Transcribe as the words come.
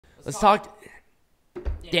let's talk.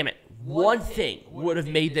 Damn it. One thing would have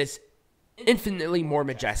made this infinitely more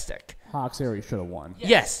majestic. Hawx Aerie should have won.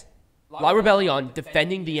 Yes. La Rebelión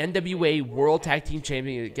defending the NWA World Tag Team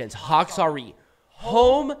Champion against Hawx Aerie.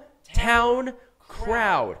 Hometown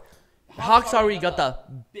crowd. Hawx Aerie got the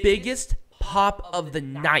biggest pop of the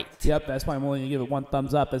night. Yep, that's why I'm only gonna give it one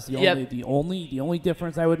thumbs up. That's the only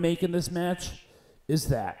difference I would make in this match is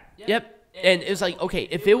that. Yep. And it was like, okay,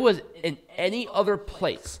 if it was in any other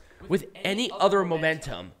place with any other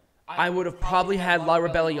momentum, I would have probably had La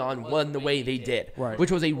Rebelión won the way they did, right, which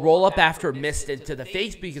was a roll-up after missed into the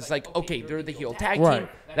face because, like, okay, they're the heel tag team.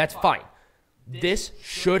 That's fine. This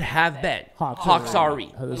should have been Hawx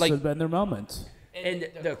Aerie. This should have been their moment. And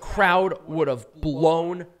the crowd would have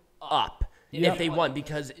blown up if they won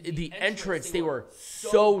because the entrance, they were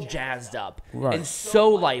so jazzed up and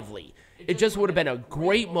so lively. It just would have been a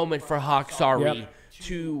great moment for Hawx Aerie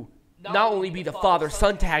to not only be the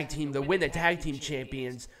father-son tag team to win the tag team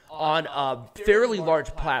champions on a fairly large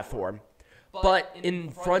platform, but in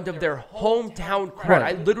front of their hometown crowd.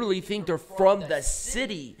 I literally think they're from the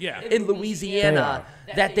city in Louisiana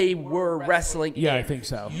that they were wrestling in. I think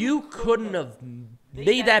so. You couldn't have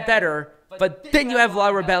made that better, but then you have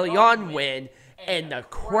La Rebelión win, and the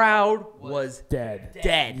crowd was dead.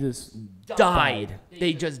 Just died.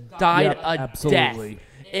 They just died a death.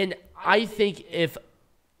 And I think if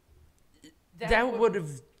that would have,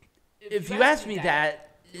 if you asked me that,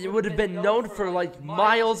 it would have been known for like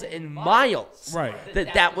miles and miles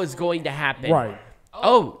that was going to happen.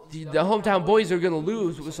 Oh, the hometown boys are going to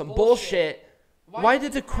lose with some bullshit. Why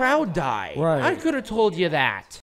did the crowd die? I could have told you that.